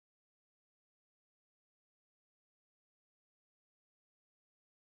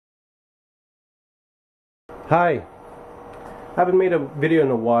Hi, I haven't made a video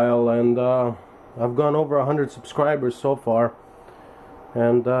in a while, and I've gone over 100 subscribers so far,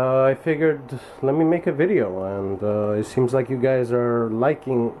 and I figured let me make a video, and it seems like you guys are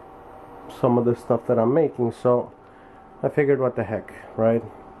liking some of the stuff that I'm making, so I figured what the heck, right?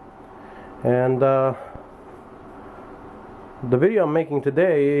 And the video I'm making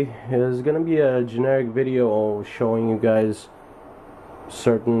today is gonna be a generic video showing you guys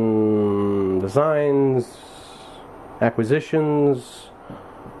certain designs, acquisitions,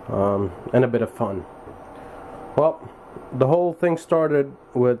 and a bit of fun. Well, the whole thing started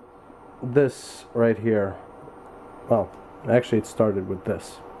with this right here. Well, actually it started with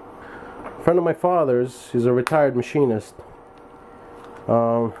this. A friend of my father's, he's a retired machinist,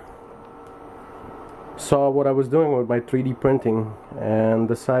 saw what I was doing with my 3D printing and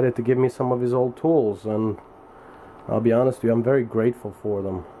decided to give me some of his old tools, and I'll be honest with you, I'm very grateful for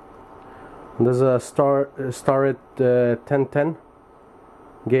them. There's a Starrett 1010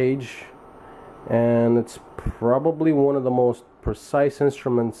 gauge, and it's probably one of the most precise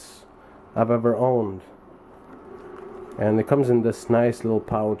instruments I've ever owned. And it comes in this nice little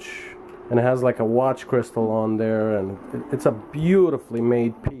pouch, and it has like a watch crystal on there, and it's a beautifully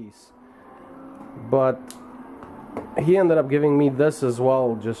made piece. But he ended up giving me this as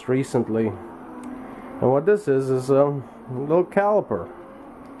well just recently. And what this is a little caliper.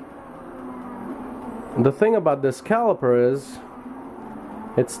 The thing about this caliper is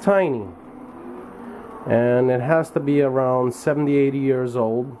it's tiny, and it has to be around 70-80 years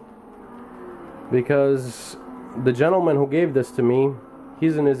old, because the gentleman who gave this to me,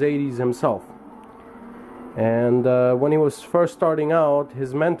 he's in his 80s himself. And when he was first starting out,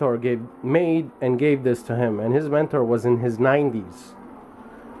 his mentor made and gave this to him, and his mentor was in his 90s.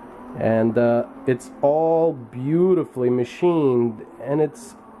 And it's all beautifully machined, and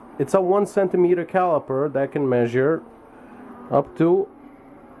it's a 1 centimeter caliper that can measure up to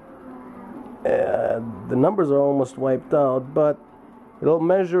the numbers are almost wiped out, but it'll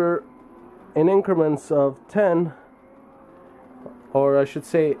measure in increments of 10, or I should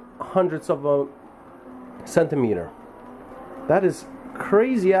say hundredths of a centimeter. That is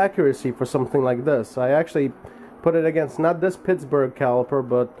crazy accuracy for something like this. I actually put it against not this Pittsburgh caliper,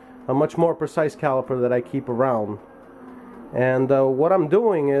 but a much more precise caliper that I keep around. And what I'm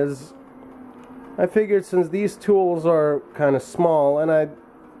doing is, I figured since these tools are kind of small, and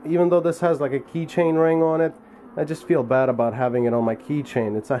even though this has like a keychain ring on it, I just feel bad about having it on my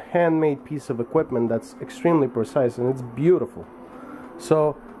keychain. It's a handmade piece of equipment that's extremely precise, and it's beautiful.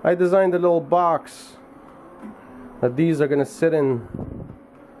 So I designed a little box that these are going to sit in.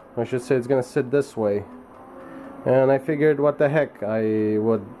 I should say it's going to sit this way. And I figured what the heck, I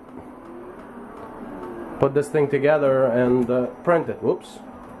would put this thing together and print it. Whoops.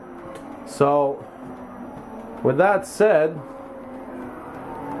 So with that said,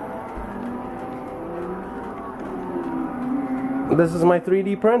 this is my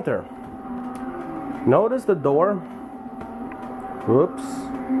 3D printer. Notice the door. Whoops.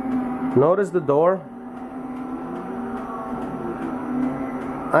 Notice the door.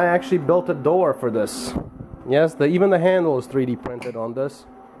 I actually built a door for this. Yes, even the handle is 3D printed on this.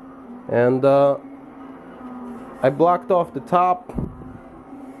 And I blocked off the top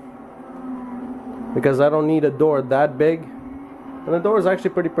because I don't need a door that big. And the door is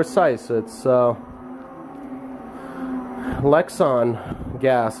actually pretty precise. It's Lexan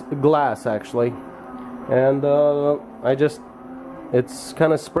glass actually. And it's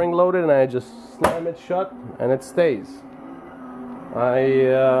kind of spring loaded, and I just slam it shut and it stays.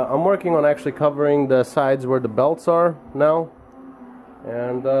 I'm working on actually covering the sides where the belts are now,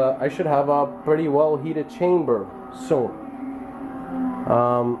 and I should have a pretty well heated chamber soon.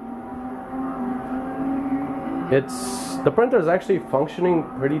 The printer is actually functioning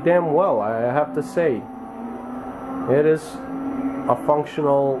pretty damn well, I have to say. It is a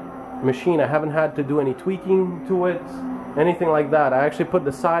functional machine. I haven't had to do any tweaking to it, anything like that. I actually put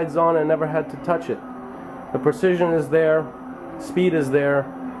the sides on and never had to touch it. The precision is there. Speed is there.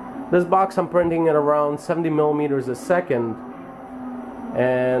 This box I'm printing at around 70 millimeters a second,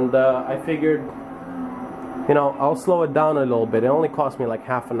 and I figured, you know, I'll slow it down a little bit. It only cost me like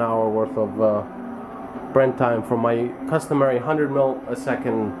half an hour worth of print time for my customary 100 mil a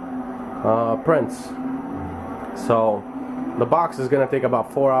second prints. So the box is gonna take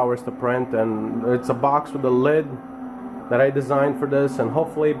about 4 hours to print, and it's a box with a lid that I designed for this, and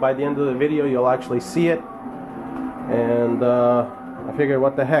hopefully by the end of the video you'll actually see it. And I figured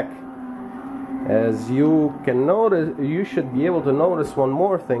what the heck, as you can notice, you should be able to notice one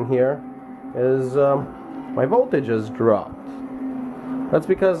more thing here, is my voltage has dropped. That's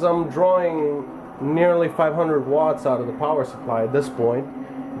because I'm drawing nearly 500 watts out of the power supply at this point,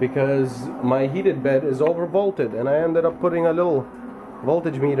 because my heated bed is overvolted, and I ended up putting a little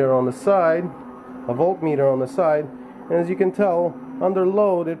voltage meter on the side, a voltmeter on the side, and as you can tell, under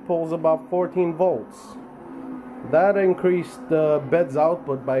load it pulls about 14 volts. That increased the bed's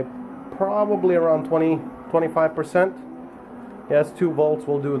output by probably around 20-25%. Yes, 2 volts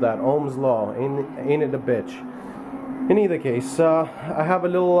will do that. Ohm's law, ain't it a bitch? In either case, I have a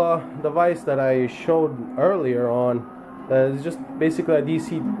little device that I showed earlier on. It's just basically a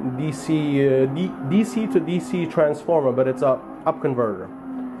DC to DC transformer, but it's a up converter.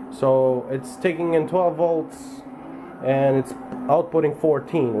 So it's taking in 12 volts and it's outputting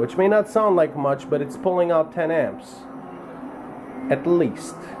 14, which may not sound like much, but it's pulling out 10 amps at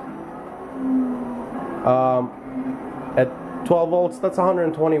least. At 12 volts, that's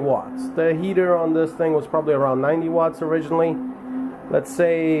 120 watts. The heater on this thing was probably around 90 watts originally. Let's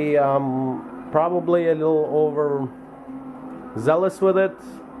say probably a little over zealous with it.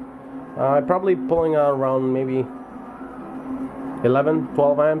 Probably pulling out around maybe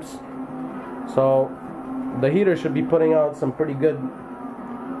 11-12 amps. So the heater should be putting out some pretty good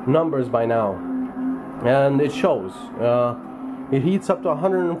numbers by now, and it shows. It heats up to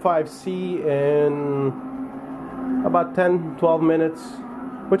 105 C in about 10-12 minutes,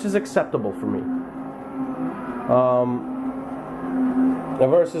 which is acceptable for me.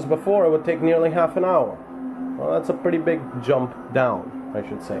 Versus before, it would take nearly half an hour. Well, that's a pretty big jump down, I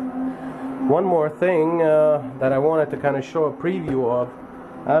should say. One more thing that I wanted to kind of show a preview of.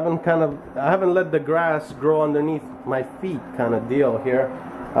 I haven't let the grass grow underneath my feet, kind of deal here.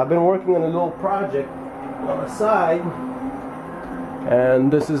 I've been working on a little project on the side,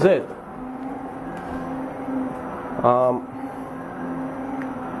 and this is it.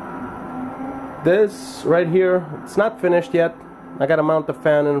 This right here, it's not finished yet. I gotta mount the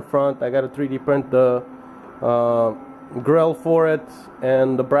fan in front. I gotta 3D print the grill for it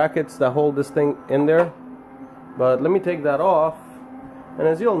and the brackets that hold this thing in there. But let me take that off, and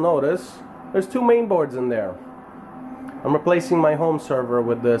as you'll notice, there's 2 main boards in there. I'm replacing my home server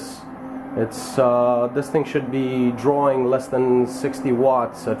with this. It's this thing should be drawing less than 60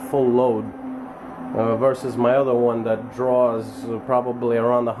 watts at full load, versus my other one that draws probably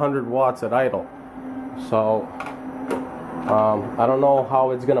around 100 watts at idle. So I don't know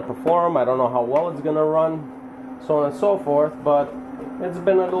how it's gonna perform, I don't know how well it's gonna run, so on and so forth, but it's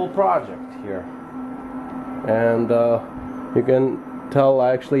been a little project here. And you can tell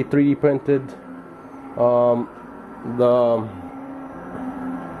I actually 3D printed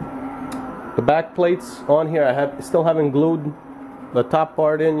the back plates on here. I still haven't glued the top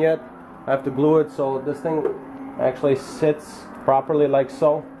part in yet. I have to glue it so this thing actually sits properly like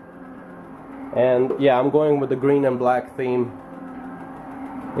so. And yeah, I'm going with the green and black theme.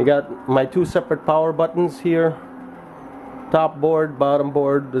 You got my 2 separate power buttons here. Top board, bottom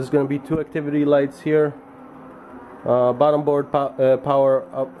board. There's going to be 2 activity lights here. Bottom board power,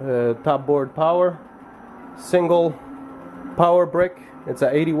 top board power. Single power brick. It's a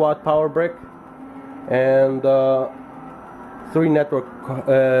 80 watt power brick. And 3 network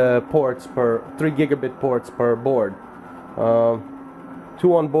ports per 3 gigabit ports per board. 2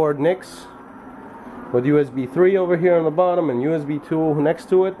 on board NICs with USB 3 over here on the bottom and USB 2 next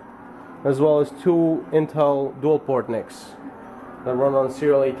to it, as well as 2 Intel dual port NICs that run on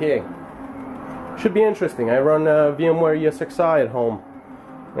serial ATA. Should be interesting. I run VMware ESXi at home,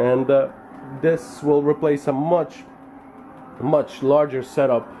 and this will replace a much larger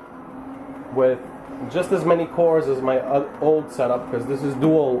setup with just as many cores as my old setup, because this is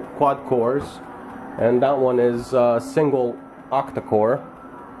dual quad cores and that one is single octa-core,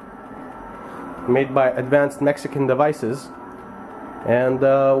 made by Advanced Mexican Devices. And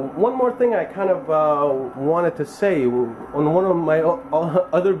one more thing I kind of wanted to say, on one of my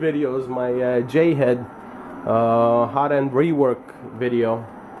other videos, my J-Head hot end rework video,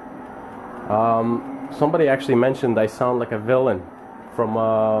 somebody actually mentioned I sound like a villain from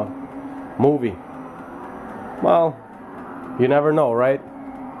a movie. Well, you never know, right?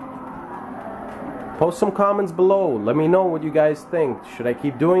 Post some comments below. Let me know what you guys think. Should I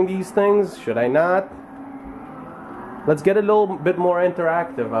keep doing these things? Should I not? Let's get a little bit more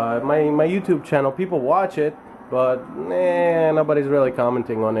interactive. My YouTube channel, people watch it, but nobody's really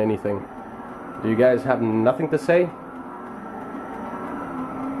commenting on anything. Do you guys have nothing to say?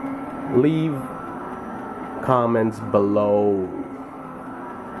 Leave comments below.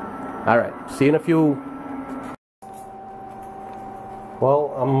 Alright, see you in a few.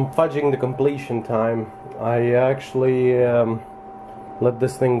 Well, I'm fudging the completion time. I actually let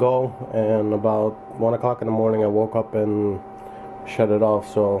this thing go, and about 1 o'clock in the morning I woke up and shut it off,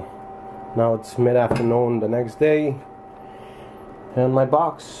 so Now it's mid-afternoon the next day, and my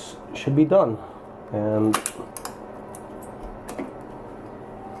box should be done. And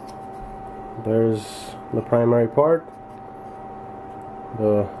there's the primary part,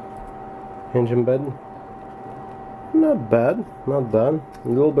 the engine bed. Not bad, not bad. A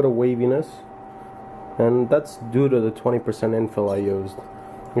little bit of waviness, and that's due to the 20% infill I used.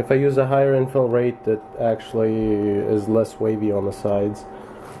 If I use a higher infill rate, it actually is less wavy on the sides.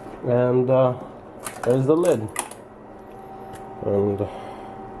 And there's the lid, and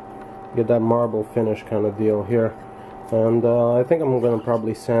get that marble finish kind of deal here. And I think I'm gonna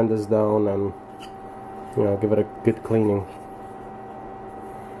probably sand this down and, you know, give it a good cleaning.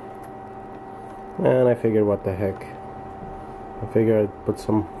 And I figured, what the heck, I figured I'd put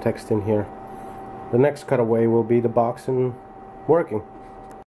some text in here. The next cutaway will be the box and working.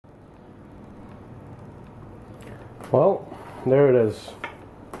 Well, there it is.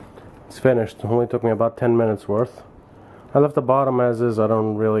 It's finished. It only took me about 10 minutes worth. I left the bottom as is. I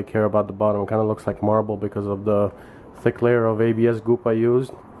don't really care about the bottom. It kind of looks like marble because of the thick layer of ABS goop I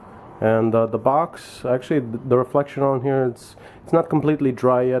used. And the box, actually the reflection on here, it's not completely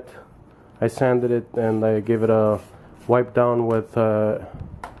dry yet. I sanded it and I gave it a wipe down with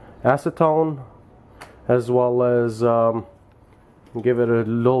acetone, as well as give it a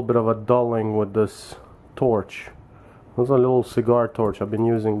little bit of a dulling with this torch. This is a little cigar torch. I've been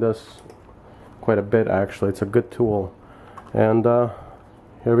using this quite a bit actually. It's a good tool. And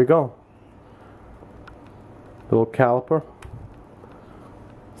here we go. Little caliper,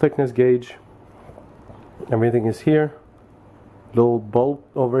 thickness gauge, everything is here. Little bolt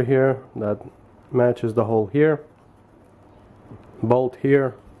over here that matches the hole here. Bolt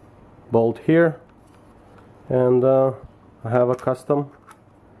here, and I have a custom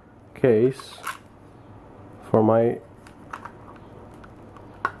case for my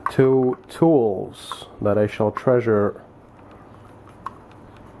two tools that I shall treasure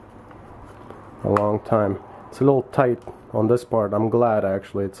a long time. It's a little tight on this part. I'm glad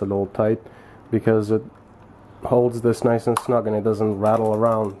actually it's a little tight, because it holds this nice and snug and it doesn't rattle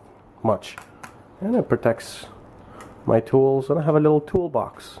around much, and it protects my tools. And I have a little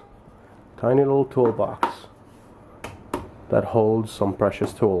toolbox, tiny little toolbox that holds some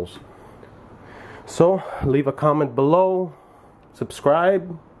precious tools. So leave a comment below,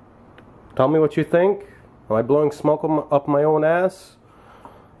 subscribe, tell me what you think. Am I blowing smoke up my own ass?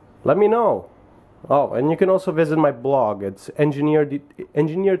 Let me know. Oh, and you can also visit my blog. It's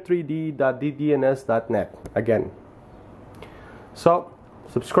engineer3d.ddns.net again. So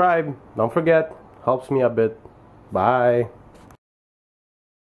subscribe, don't forget, helps me a bit. Bye.